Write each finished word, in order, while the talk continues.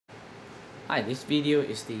Hi, this video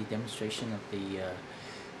is the demonstration of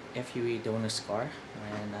the FUE donor scar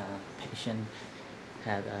when a patient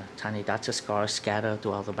had tiny dots of scars scattered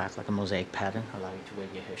throughout the back like a mosaic pattern, allowing you to wear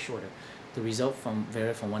your hair shorter. The result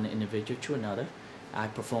vary from one individual to another. I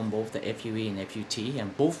perform both the FUE and FUT,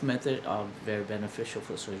 and both methods are very beneficial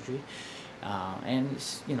for surgery. And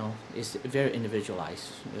it's very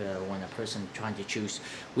individualized when a person trying to choose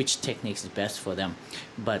which technique is best for them.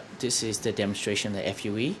 But this is the demonstration of the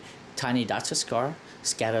FUE. Tiny dots of scar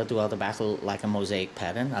scattered throughout the back like a mosaic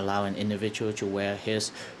pattern, allow an individual to wear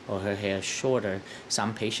his or her hair shorter.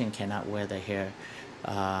 Some patients cannot wear the hair,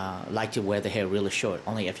 like to wear the hair really short.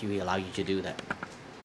 Only FUE allow you to do that.